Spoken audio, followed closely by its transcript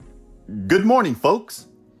Good morning, folks.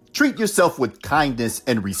 Treat yourself with kindness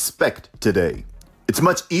and respect today. It's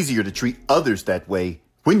much easier to treat others that way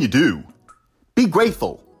when you do. Be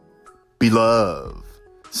grateful. Be love.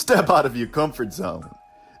 Step out of your comfort zone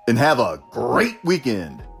and have a great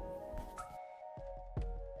weekend.